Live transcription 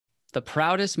the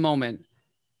proudest moment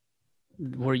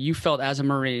where you felt as a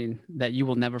Marine that you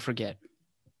will never forget?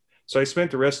 So I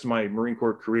spent the rest of my Marine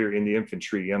Corps career in the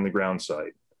infantry on the ground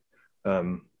side.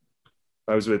 Um,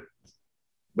 I was with,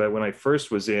 but when I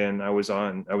first was in, I was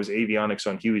avionics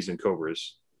on Hueys and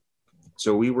Cobras.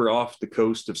 So we were off the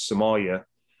coast of Somalia.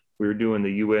 We were doing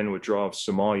the UN withdrawal of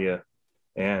Somalia,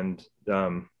 and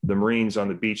the Marines on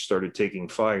the beach started taking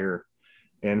fire,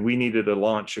 and we needed to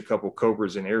launch a couple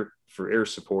Cobras in air for air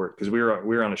support because we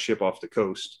were on a ship off the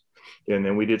coast, and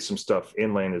then we did some stuff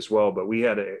inland as well. But we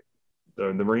had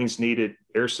the Marines needed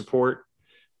air support.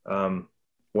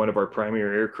 One of our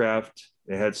primary aircraft,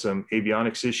 they had some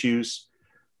avionics issues.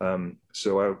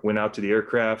 So I went out to the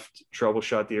aircraft,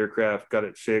 troubleshot the aircraft, got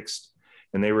it fixed,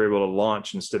 and they were able to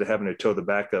launch instead of having to tow the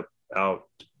backup out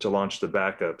to launch the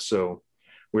backup. So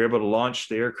we were able to launch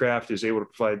the aircraft, is able to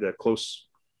provide that close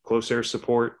air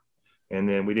support, and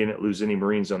then we didn't lose any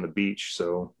Marines on the beach.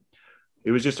 So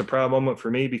it was just a proud moment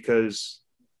for me because,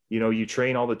 you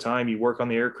train all the time, you work on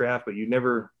the aircraft, but you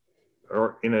never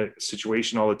are in a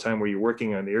situation all the time where you're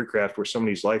working on the aircraft where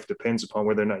somebody's life depends upon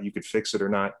whether or not you could fix it or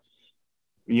not.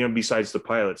 Besides the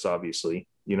pilots, obviously,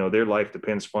 their life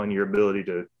depends upon your ability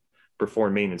to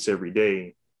perform maintenance every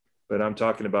day. But I'm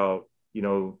talking about,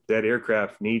 that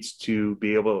aircraft needs to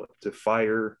be able to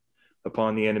fire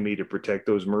upon the enemy to protect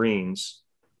those Marines.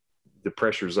 The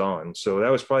pressure's on. So that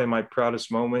was probably my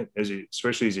proudest moment,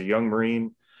 especially as a young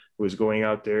Marine, was going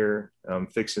out there,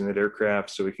 fixing that aircraft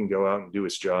so it can go out and do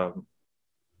its job.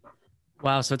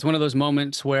 Wow. So it's one of those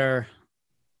moments where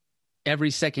every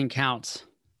second counts.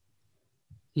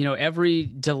 Every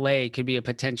delay could be a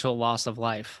potential loss of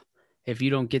life if you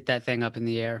don't get that thing up in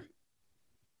the air.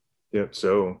 Yep.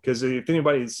 So, because if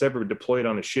anybody's ever deployed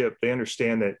on a ship, they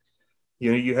understand that,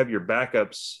 you have your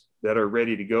backups that are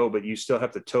ready to go, but you still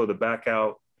have to tow the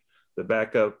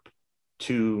backup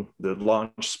to the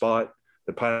launch spot.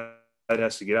 The pilot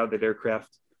has to get out of that aircraft,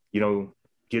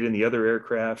 get in the other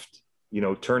aircraft,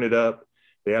 turn it up.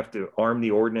 They have to arm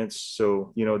the ordnance.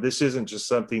 So, this isn't just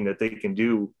something that they can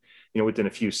do, within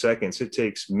a few seconds. It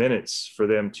takes minutes for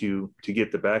them to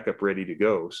get the backup ready to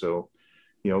go. So,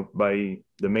 by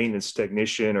the maintenance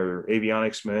technician or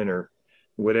avionics man or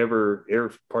whatever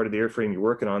part of the airframe you're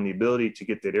working on, the ability to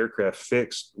get that aircraft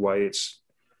fixed while it's,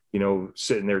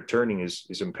 sitting there turning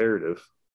is imperative.